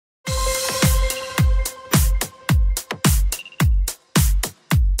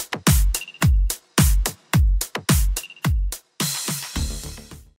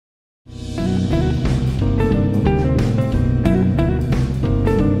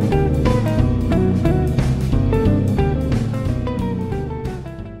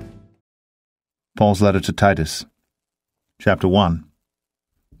Paul's letter to Titus, chapter 1.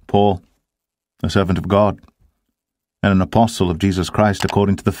 Paul, a servant of God, and an apostle of Jesus Christ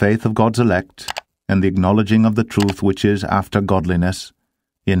according to the faith of God's elect, and the acknowledging of the truth which is after godliness,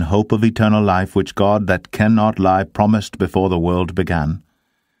 in hope of eternal life, which God that cannot lie promised before the world began,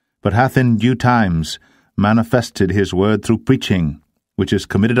 but hath in due times manifested his word through preaching, which is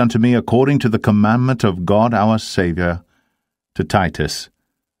committed unto me according to the commandment of God our Saviour, to Titus,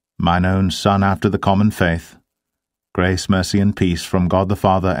 mine own son after the common faith. Grace, mercy, and peace from God the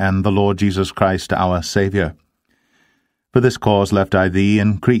Father and the Lord Jesus Christ our Saviour. For this cause left I thee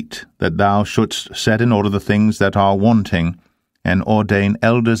in Crete, that thou shouldst set in order the things that are wanting, and ordain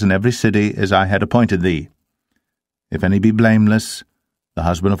elders in every city as I had appointed thee. If any be blameless, the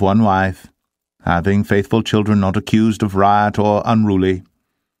husband of one wife, having faithful children, not accused of riot or unruly.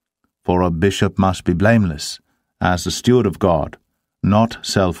 For a bishop must be blameless, as the steward of God, not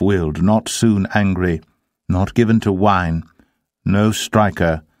self-willed, not soon angry, not given to wine, no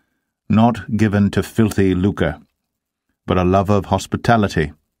striker, not given to filthy lucre, but a lover of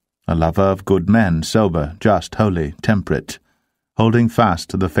hospitality, a lover of good men, sober, just, holy, temperate, holding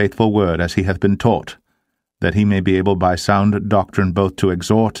fast to the faithful word as he hath been taught, that he may be able by sound doctrine both to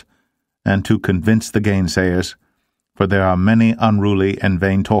exhort and to convince the gainsayers, for there are many unruly and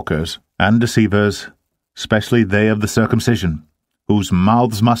vain talkers, and deceivers, especially they of the circumcision, whose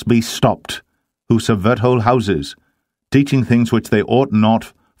mouths must be stopped, who subvert whole houses, teaching things which they ought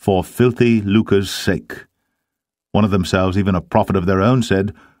not for filthy lucre's sake. One of themselves, even a prophet of their own,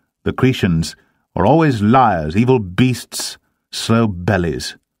 said, The Cretians are always liars, evil beasts, slow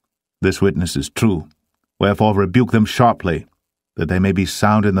bellies. This witness is true. Wherefore rebuke them sharply, that they may be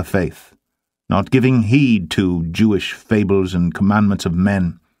sound in the faith, not giving heed to Jewish fables and commandments of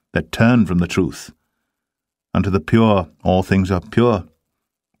men that turn from the truth. Unto the pure all things are pure,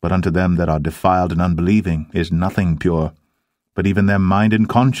 but unto them that are defiled and unbelieving is nothing pure, but even their mind and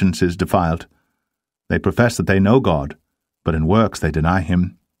conscience is defiled. They profess that they know God, but in works they deny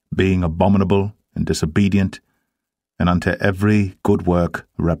him, being abominable and disobedient, and unto every good work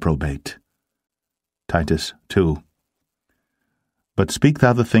reprobate. Titus 2. But speak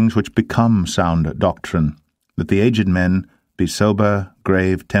thou the things which become sound doctrine, that the aged men be sober,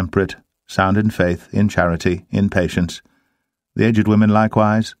 grave, temperate, sound in faith, in charity, in patience, the aged women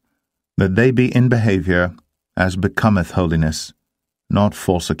likewise, that they be in behaviour as becometh holiness, not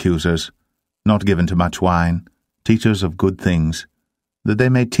false accusers, not given to much wine, teachers of good things, that they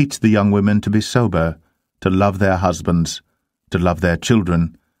may teach the young women to be sober, to love their husbands, to love their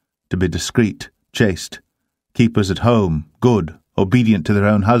children, to be discreet, chaste, keepers at home, good, obedient to their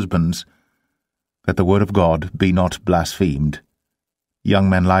own husbands, that the word of God be not blasphemed.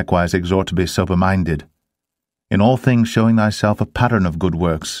 Young men likewise exhort to be sober-minded, in all things showing thyself a pattern of good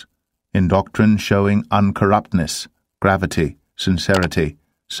works, in doctrine showing uncorruptness, gravity, sincerity,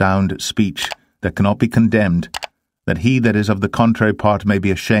 sound speech that cannot be condemned, that he that is of the contrary part may be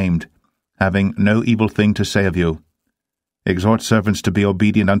ashamed, having no evil thing to say of you. Exhort servants to be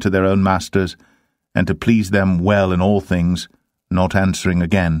obedient unto their own masters, and to please them well in all things, not answering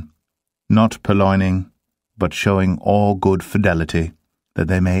again, not purloining, but showing all good fidelity, that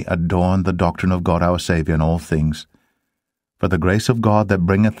they may adorn the doctrine of God our Saviour in all things. For the grace of God that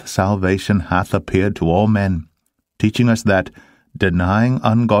bringeth salvation hath appeared to all men, teaching us that, denying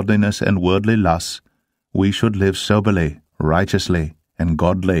ungodliness and worldly lusts, we should live soberly, righteously, and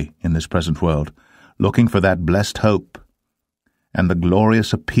godly in this present world, looking for that blessed hope, and the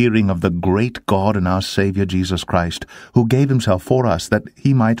glorious appearing of the great God and our Saviour Jesus Christ, who gave himself for us, that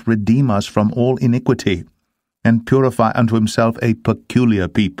he might redeem us from all iniquity, and purify unto himself a peculiar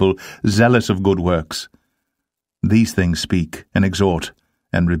people, zealous of good works. These things speak, and exhort,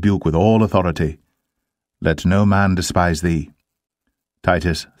 and rebuke with all authority. Let no man despise thee.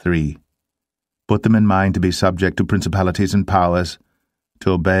 Titus 3. Put them in mind to be subject to principalities and powers, to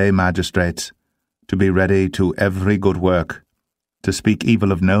obey magistrates, to be ready to every good work, to speak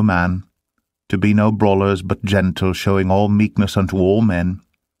evil of no man, to be no brawlers, but gentle, showing all meekness unto all men.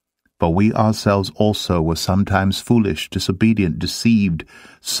 For we ourselves also were sometimes foolish, disobedient, deceived,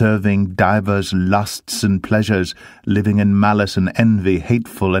 serving divers lusts and pleasures, living in malice and envy,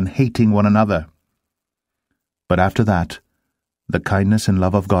 hateful, and hating one another. But after that, the kindness and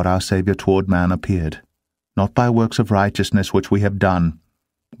love of God our Saviour toward man appeared, not by works of righteousness which we have done,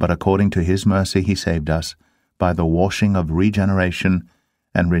 but according to his mercy he saved us, by the washing of regeneration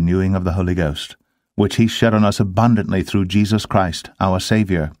and renewing of the Holy Ghost, which he shed on us abundantly through Jesus Christ our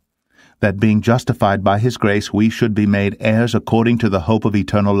Saviour, that being justified by his grace we should be made heirs according to the hope of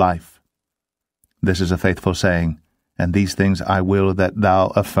eternal life. This is a faithful saying, and these things I will that thou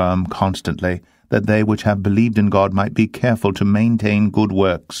affirm constantly, that they which have believed in God might be careful to maintain good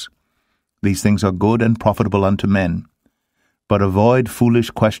works. These things are good and profitable unto men. But avoid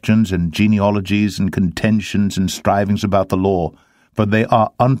foolish questions and genealogies and contentions and strivings about the law, for they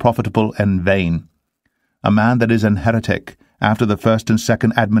are unprofitable and vain. A man that is an heretic, after the first and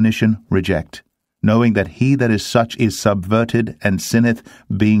second admonition, reject, knowing that he that is such is subverted and sinneth,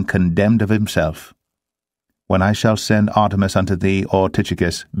 being condemned of himself. When I shall send Artemas unto thee, or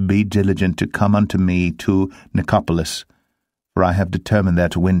Tychicus, be diligent to come unto me to Nicopolis, for I have determined there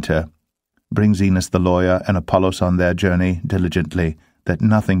to winter. Bring Zenas the lawyer and Apollos on their journey diligently, that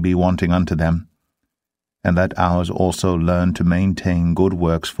nothing be wanting unto them. And let ours also learn to maintain good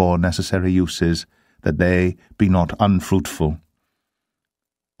works for necessary uses, that they be not unfruitful.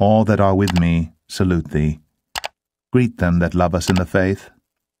 All that are with me salute thee. Greet them that love us in the faith.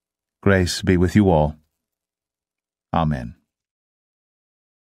 Grace be with you all. Amen.